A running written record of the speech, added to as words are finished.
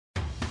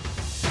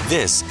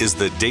This is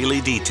the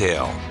Daily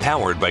Detail,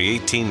 powered by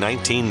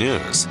 1819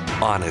 News.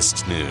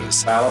 Honest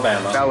news.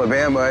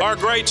 Alabama. Our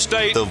great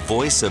state. The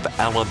voice of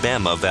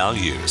Alabama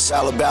values.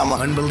 Alabama.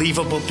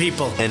 Unbelievable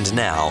people. And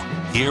now,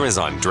 here is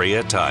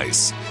Andrea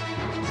Tice.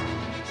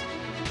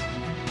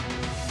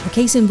 A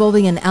case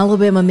involving an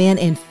Alabama man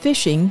and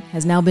fishing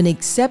has now been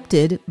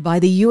accepted by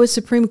the U.S.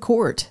 Supreme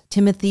Court.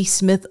 Timothy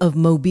Smith of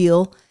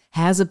Mobile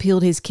has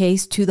appealed his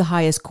case to the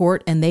highest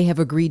court, and they have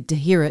agreed to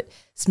hear it.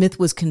 Smith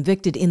was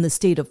convicted in the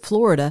state of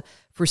Florida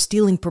for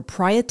stealing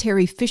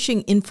proprietary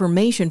fishing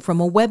information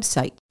from a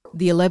website.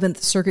 The 11th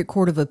Circuit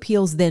Court of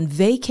Appeals then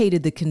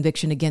vacated the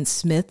conviction against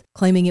Smith,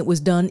 claiming it was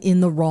done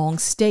in the wrong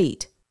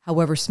state.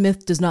 However,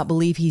 Smith does not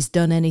believe he's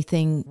done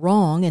anything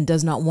wrong and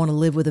does not want to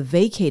live with a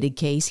vacated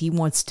case. He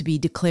wants to be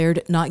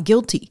declared not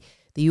guilty.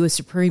 The U.S.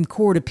 Supreme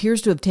Court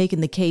appears to have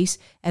taken the case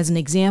as an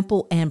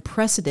example and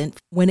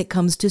precedent when it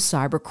comes to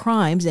cyber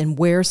crimes and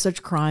where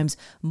such crimes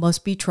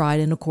must be tried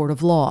in a court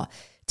of law.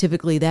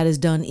 Typically, that is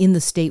done in the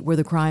state where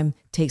the crime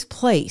takes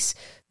place.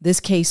 This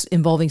case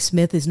involving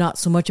Smith is not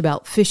so much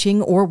about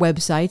phishing or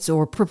websites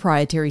or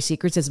proprietary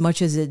secrets as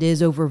much as it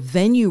is over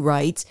venue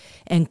rights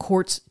and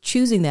courts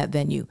choosing that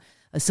venue.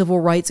 A civil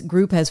rights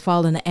group has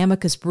filed an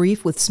amicus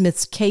brief with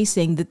Smith's case,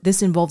 saying that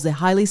this involves a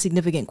highly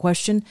significant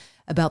question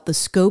about the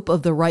scope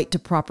of the right to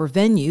proper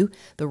venue.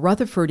 The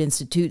Rutherford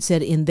Institute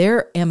said in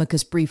their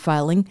amicus brief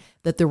filing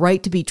that the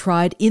right to be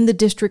tried in the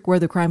district where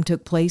the crime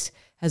took place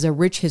has a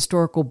rich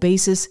historical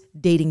basis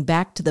dating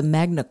back to the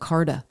Magna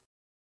Carta.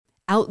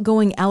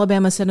 Outgoing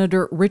Alabama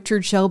Senator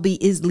Richard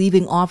Shelby is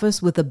leaving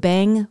office with a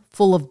bang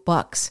full of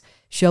bucks.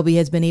 Shelby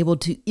has been able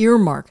to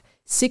earmark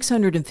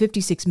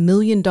 $656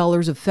 million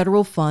of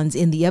federal funds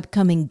in the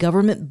upcoming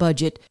government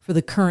budget for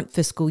the current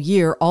fiscal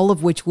year, all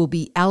of which will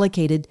be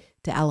allocated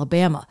to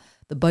Alabama.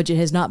 The budget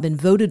has not been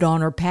voted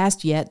on or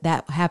passed yet.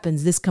 That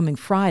happens this coming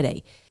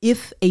Friday.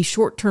 If a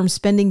short-term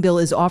spending bill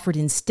is offered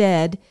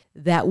instead,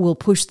 that will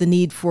push the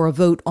need for a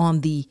vote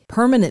on the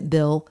permanent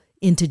bill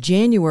into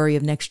January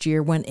of next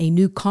year, when a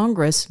new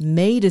Congress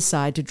may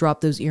decide to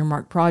drop those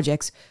earmarked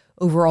projects.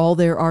 Overall,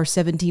 there are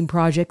 17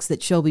 projects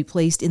that Shelby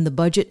placed in the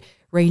budget,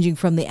 ranging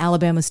from the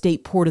Alabama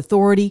State Port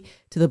Authority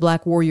to the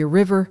Black Warrior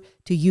River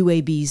to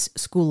UAB's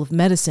School of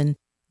Medicine.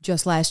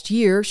 Just last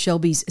year,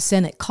 Shelby's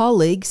Senate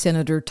colleague,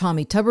 Senator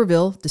Tommy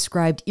Tuberville,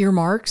 described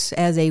earmarks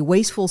as a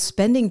wasteful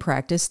spending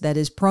practice that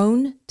is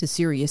prone to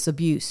serious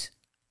abuse.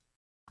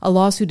 A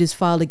lawsuit is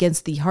filed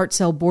against the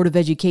Hartselle Board of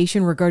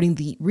Education regarding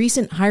the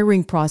recent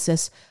hiring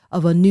process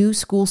of a new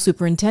school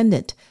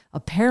superintendent. A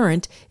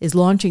parent is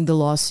launching the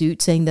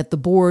lawsuit, saying that the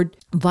board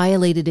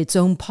violated its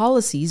own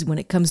policies when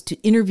it comes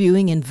to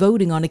interviewing and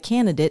voting on a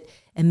candidate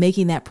and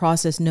making that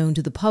process known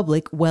to the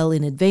public well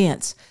in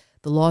advance.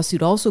 The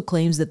lawsuit also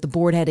claims that the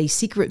board had a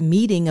secret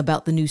meeting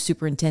about the new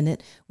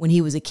superintendent when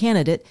he was a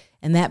candidate,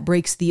 and that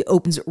breaks the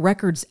Open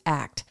Records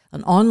Act.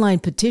 An online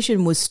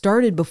petition was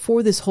started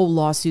before this whole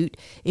lawsuit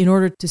in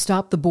order to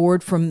stop the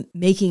board from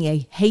making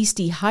a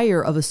hasty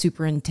hire of a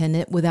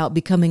superintendent without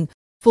becoming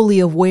fully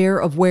aware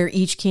of where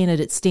each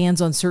candidate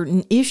stands on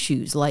certain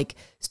issues like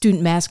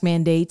student mask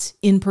mandates,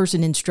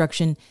 in-person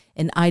instruction,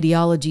 and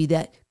ideology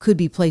that could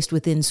be placed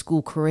within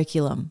school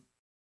curriculum.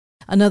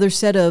 Another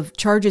set of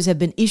charges have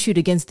been issued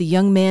against the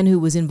young man who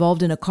was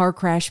involved in a car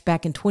crash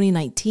back in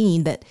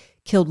 2019 that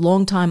killed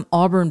longtime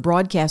Auburn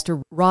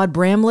broadcaster Rod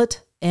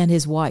Bramlett and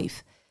his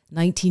wife.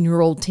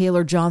 19-year-old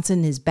Taylor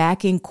Johnson is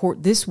back in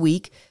court this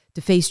week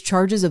to face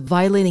charges of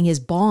violating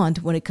his bond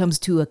when it comes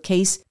to a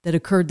case that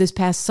occurred this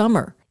past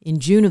summer. In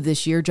June of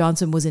this year,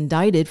 Johnson was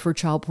indicted for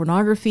child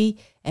pornography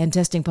and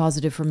testing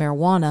positive for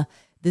marijuana.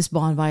 This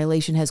bond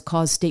violation has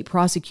caused state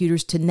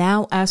prosecutors to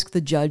now ask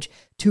the judge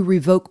to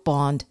revoke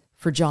bond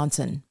for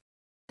Johnson.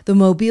 The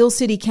Mobile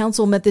City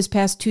Council met this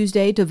past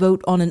Tuesday to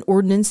vote on an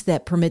ordinance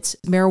that permits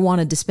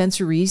marijuana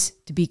dispensaries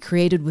to be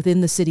created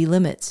within the city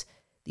limits.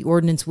 The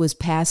ordinance was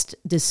passed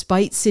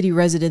despite city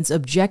residents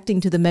objecting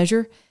to the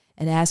measure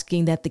and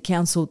asking that the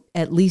council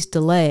at least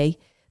delay.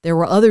 There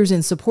were others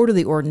in support of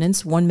the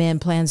ordinance. One man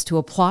plans to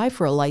apply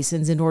for a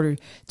license in order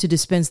to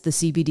dispense the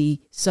CBD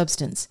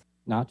substance.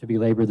 Not to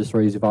belabor the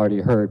stories you've already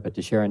heard, but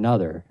to share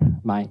another.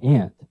 My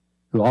aunt,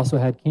 who also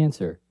had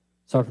cancer,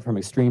 suffered from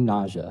extreme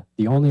nausea.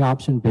 The only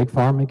option Big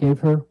Pharma gave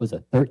her was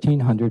a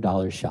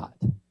 $1,300 shot.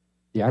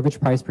 The average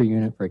price per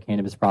unit for a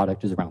cannabis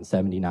product is around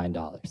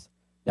 $79.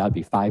 That would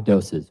be 5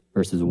 doses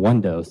versus 1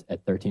 dose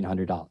at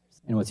 $1,300.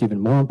 And what's even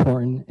more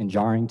important and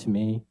jarring to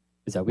me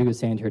is that we would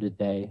stand here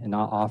today and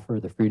not offer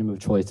the freedom of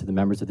choice to the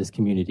members of this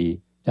community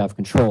to have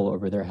control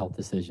over their health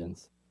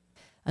decisions.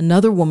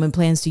 Another woman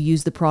plans to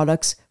use the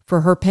products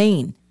for her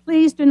pain.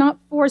 Please do not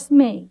force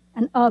me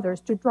and others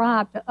to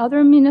drive to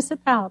other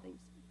municipalities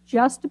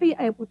just to be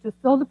able to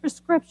fill the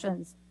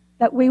prescriptions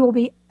that we will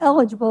be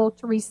eligible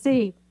to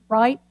receive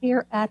right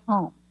here at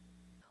home.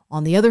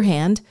 On the other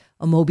hand,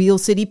 a Mobile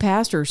City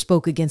pastor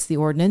spoke against the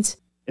ordinance.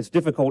 It's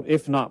difficult,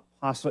 if not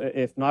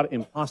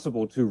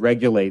impossible, to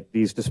regulate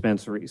these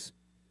dispensaries.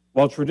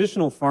 While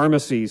traditional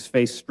pharmacies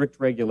face strict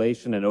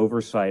regulation and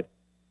oversight,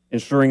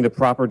 ensuring the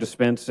proper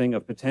dispensing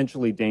of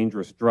potentially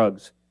dangerous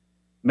drugs,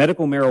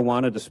 Medical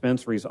marijuana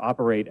dispensaries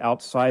operate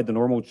outside the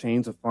normal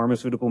chains of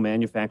pharmaceutical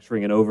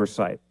manufacturing and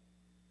oversight.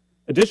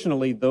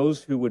 Additionally,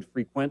 those who would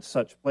frequent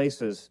such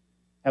places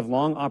have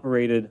long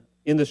operated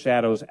in the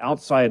shadows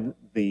outside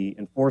the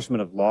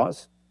enforcement of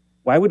laws.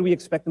 Why would we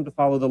expect them to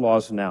follow the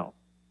laws now?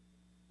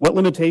 What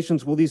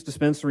limitations will these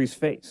dispensaries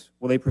face?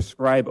 Will they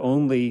prescribe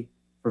only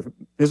for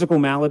physical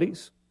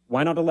maladies?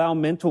 Why not allow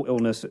mental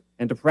illness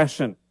and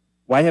depression?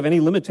 Why have any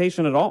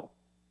limitation at all?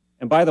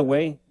 And by the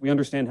way, we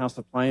understand how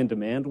supply and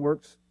demand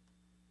works.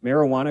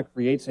 Marijuana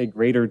creates a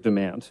greater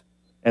demand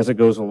as it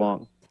goes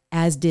along.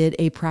 As did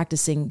a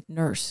practicing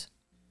nurse.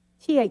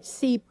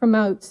 THC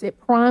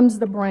primes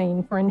the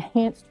brain for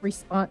enhanced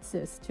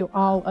responses to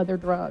all other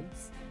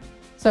drugs.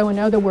 So in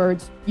other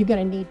words, you're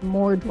going to need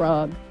more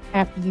drug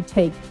after you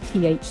take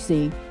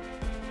THC.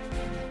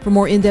 For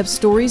more in-depth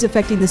stories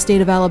affecting the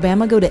state of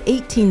Alabama, go to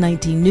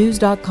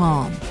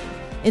 1819news.com.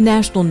 In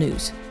national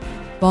news,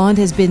 bond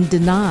has been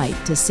denied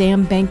to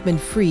Sam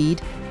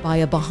Bankman-Fried by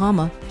a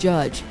Bahama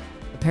judge.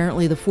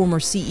 Apparently, the former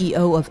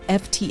CEO of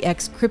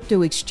FTX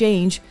crypto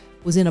exchange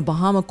was in a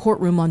Bahama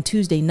courtroom on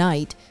Tuesday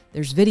night.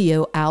 There's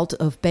video out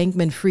of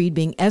Bankman-Fried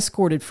being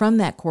escorted from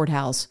that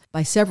courthouse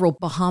by several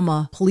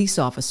Bahama police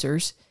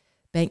officers.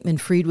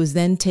 Bankman-Fried was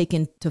then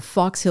taken to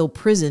Fox Hill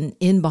Prison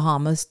in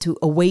Bahamas to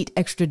await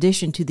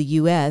extradition to the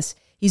U.S.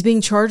 He's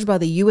being charged by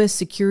the U.S.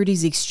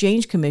 Securities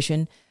Exchange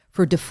Commission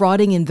for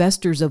defrauding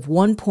investors of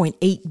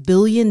 $1.8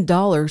 billion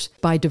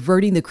by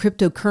diverting the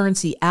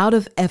cryptocurrency out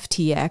of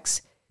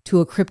FTX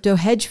to a crypto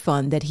hedge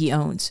fund that he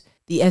owns.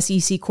 The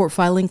SEC court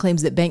filing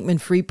claims that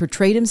Bankman-Fried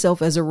portrayed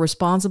himself as a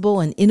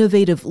responsible and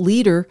innovative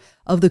leader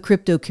of the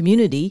crypto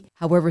community.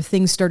 However,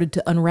 things started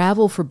to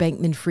unravel for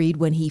Bankman-Fried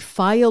when he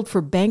filed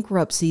for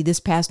bankruptcy this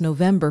past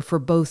November for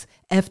both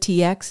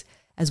FTX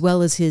as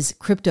well as his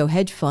crypto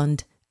hedge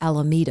fund,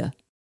 Alameda.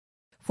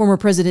 Former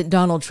President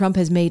Donald Trump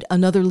has made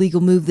another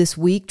legal move this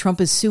week. Trump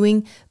is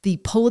suing the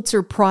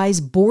Pulitzer Prize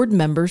board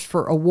members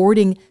for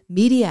awarding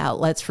media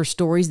outlets for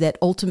stories that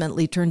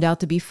ultimately turned out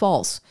to be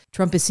false.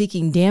 Trump is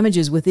seeking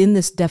damages within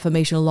this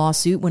defamation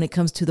lawsuit when it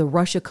comes to the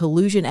Russia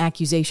collusion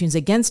accusations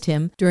against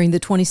him during the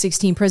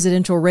 2016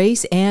 presidential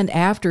race and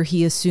after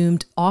he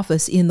assumed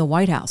office in the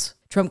White House.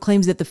 Trump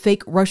claims that the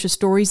fake Russia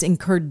stories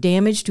incurred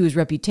damage to his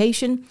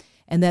reputation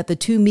and that the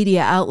two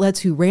media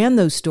outlets who ran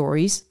those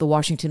stories, the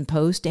Washington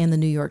Post and the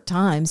New York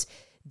Times,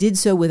 did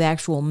so with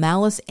actual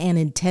malice and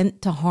intent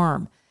to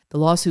harm. The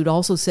lawsuit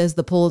also says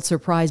the Pulitzer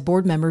Prize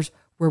board members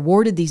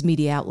rewarded these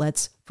media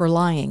outlets for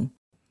lying.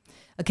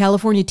 A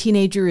California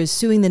teenager is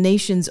suing the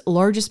nation's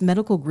largest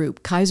medical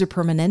group, Kizer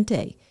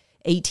Permanente.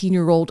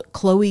 18-year-old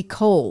Chloe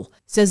Cole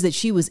says that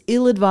she was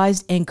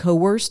ill-advised and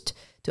coerced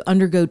to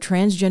undergo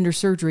transgender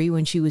surgery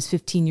when she was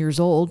 15 years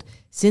old.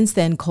 Since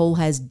then, Cole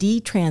has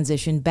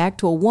detransitioned back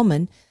to a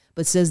woman,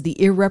 but says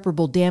the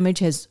irreparable damage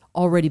has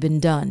already been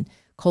done.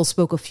 Cole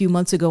spoke a few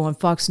months ago on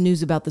Fox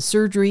News about the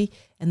surgery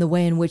and the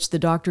way in which the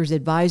doctors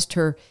advised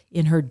her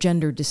in her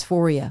gender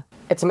dysphoria.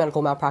 It's a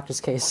medical malpractice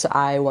case.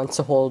 I want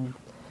to hold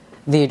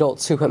the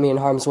adults who put me in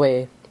harm's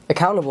way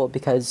accountable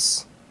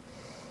because,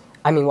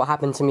 what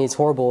happened to me is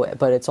horrible,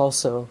 but it's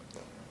also,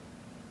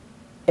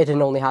 it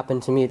didn't only happen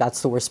to me.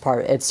 That's the worst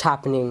part. It's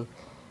happening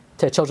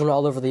to children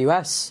all over the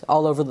U.S.,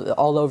 all over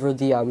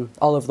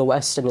the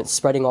West, and it's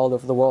spreading all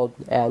over the world.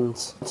 And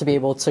to be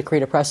able to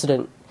create a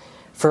precedent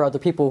for other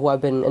people who have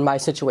been in my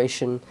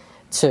situation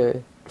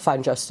to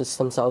find justice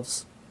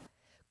themselves.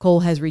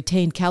 Cole has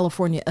retained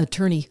California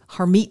attorney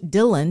Harmeet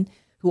Dillon,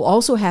 who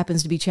also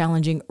happens to be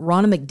challenging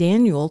Ronna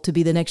McDaniel to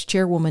be the next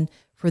chairwoman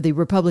for the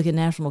Republican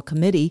National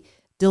Committee.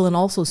 Dillon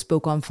also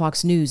spoke on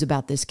Fox News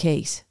about this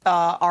case.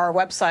 Our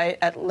website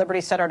at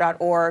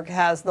libertycenter.org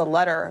has the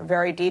letter,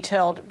 very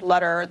detailed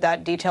letter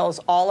that details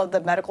all of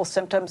the medical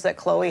symptoms that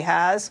Chloe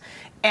has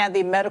and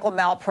the medical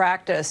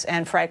malpractice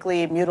and,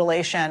 frankly,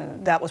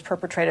 mutilation that was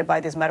perpetrated by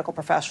these medical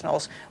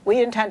professionals.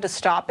 We intend to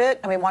stop it,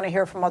 and we want to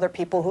hear from other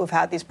people who have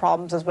had these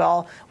problems as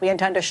well. We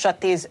intend to shut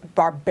these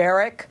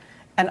barbaric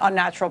and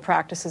unnatural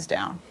practices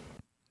down.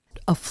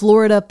 A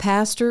Florida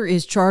pastor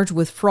is charged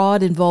with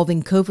fraud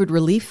involving COVID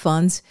relief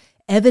funds.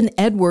 Evan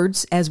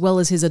Edwards, as well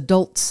as his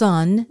adult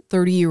son,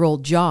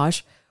 30-year-old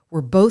Josh,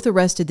 were both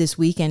arrested this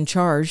week and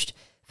charged.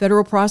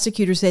 Federal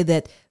prosecutors say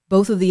that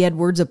both of the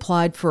Edwards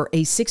applied for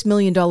a $6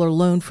 million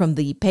loan from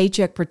the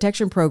Paycheck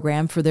Protection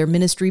Program for their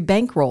ministry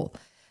bankroll.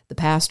 The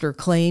pastor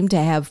claimed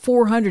to have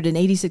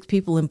 486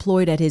 people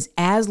employed at his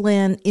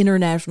Aslan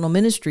International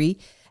Ministry,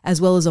 as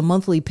well as a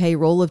monthly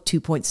payroll of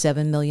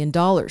 $2.7 million.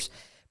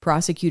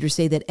 Prosecutors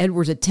say that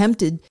Edwards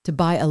attempted to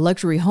buy a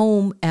luxury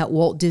home at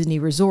Walt Disney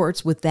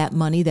Resorts with that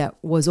money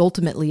that was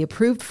ultimately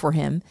approved for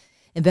him.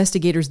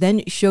 Investigators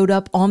then showed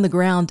up on the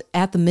ground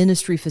at the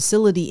ministry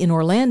facility in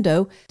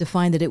Orlando to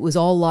find that it was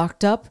all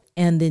locked up,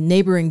 and the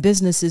neighboring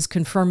businesses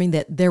confirming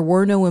that there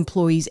were no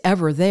employees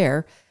ever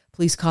there.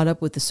 Police caught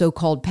up with the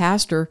so-called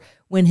pastor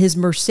when his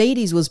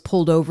Mercedes was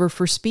pulled over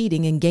for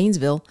speeding in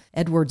Gainesville.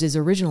 Edwards is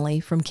originally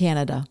from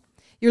Canada.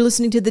 You're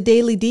listening to The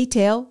Daily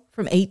Detail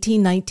from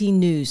 1819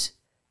 News.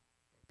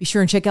 Be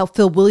sure and check out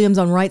Phil Williams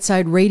on Right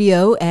Side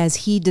Radio as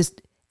he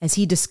as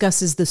he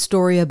discusses the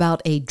story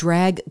about a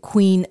drag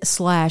queen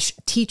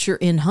 / teacher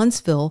in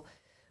Huntsville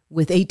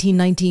with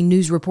 1819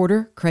 News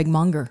reporter Craig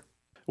Monger.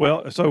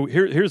 Well, so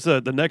here's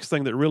the next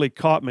thing that really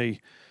caught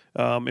me.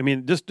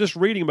 Just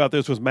reading about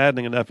this was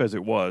maddening enough as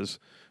it was.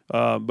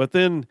 But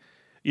then,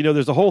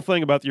 there's a whole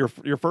thing about your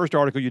first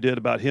article you did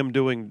about him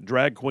doing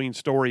drag queen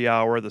story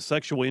hour, the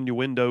sexual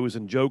innuendos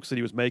and jokes that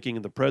he was making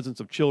in the presence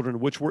of children,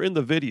 which were in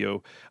the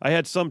video. I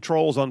had some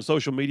trolls on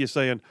social media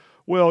saying,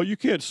 well, you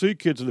can't see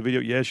kids in the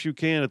video. Yes, you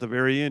can. At the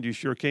very end, you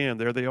sure can.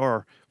 There they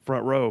are,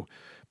 front row.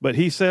 But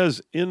he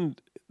says in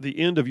the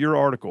end of your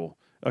article,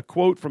 a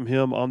quote from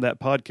him on that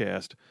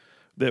podcast,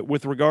 that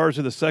with regards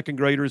to the second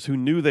graders who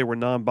knew they were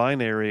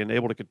non-binary and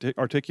able to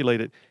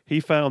articulate it, he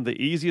found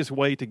the easiest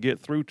way to get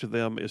through to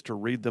them is to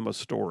read them a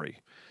story.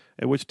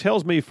 And which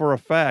tells me for a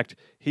fact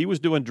he was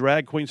doing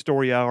drag queen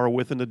story hour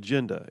with an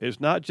agenda. It's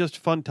not just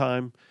fun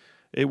time.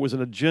 It was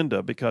an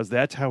agenda, because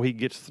that's how he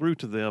gets through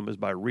to them, is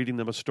by reading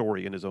them a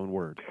story in his own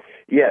words.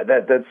 Yeah,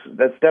 that's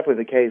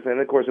definitely the case. And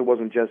of course, it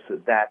wasn't just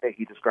that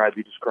he described.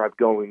 He described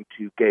going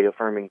to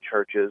gay-affirming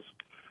churches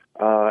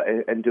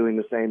and doing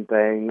the same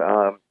thing.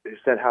 He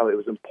said how it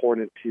was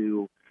important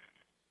for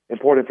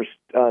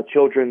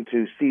children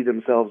to see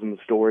themselves in the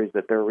stories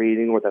that they're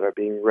reading or that are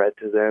being read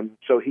to them.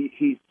 So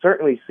he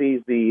certainly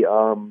sees the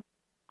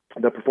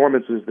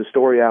performances, the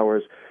story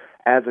hours,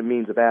 as a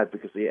means of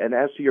advocacy. And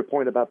as to your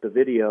point about the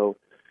video,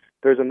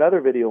 there's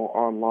another video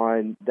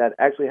online that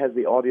actually has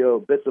the audio,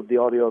 bits of the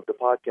audio of the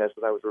podcast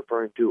that I was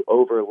referring to,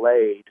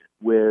 overlaid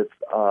with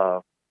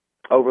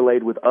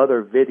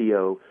other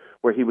video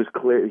where he was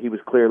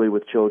clearly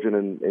with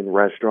children in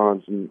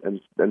restaurants and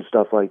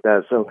stuff like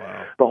that. So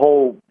wow. The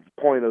whole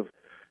point of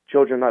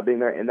children not being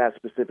there in that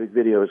specific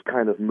video is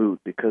kind of moot,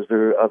 because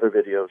there are other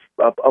videos,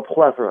 a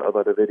plethora of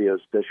other videos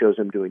that shows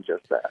him doing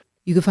just that.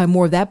 You can find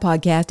more of that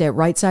podcast at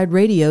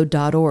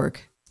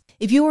rightsideradio.org.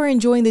 If you are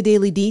enjoying the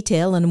Daily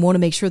Detail and want to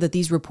make sure that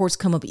these reports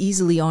come up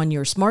easily on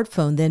your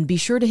smartphone, then be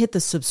sure to hit the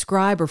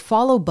subscribe or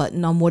follow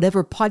button on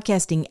whatever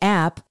podcasting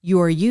app you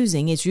are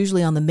using. It's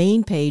usually on the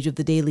main page of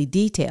the Daily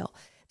Detail.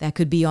 That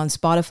could be on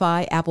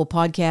Spotify, Apple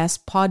Podcasts,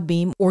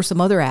 Podbeam, or some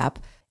other app.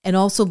 And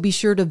also be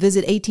sure to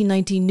visit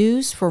 1819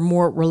 News for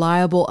more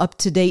reliable,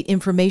 up-to-date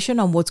information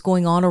on what's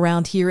going on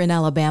around here in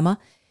Alabama.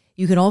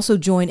 You can also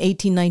join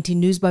 1819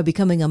 News by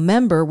becoming a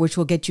member, which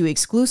will get you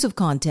exclusive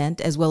content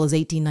as well as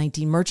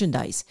 1819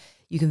 merchandise.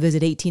 You can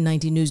visit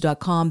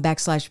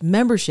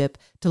 1819news.com/membership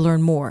to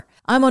learn more.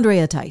 I'm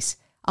Andrea Tice.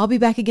 I'll be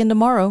back again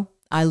tomorrow.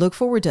 I look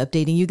forward to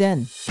updating you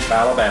then.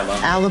 Alabama.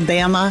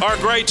 Alabama. Our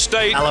great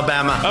state.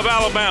 Alabama. Of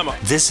Alabama.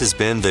 This has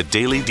been the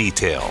Daily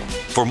Detail.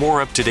 For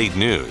more up-to-date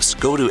news,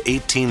 go to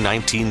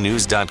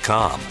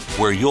 1819news.com,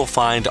 where you'll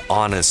find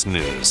honest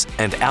news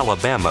and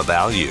Alabama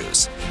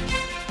values.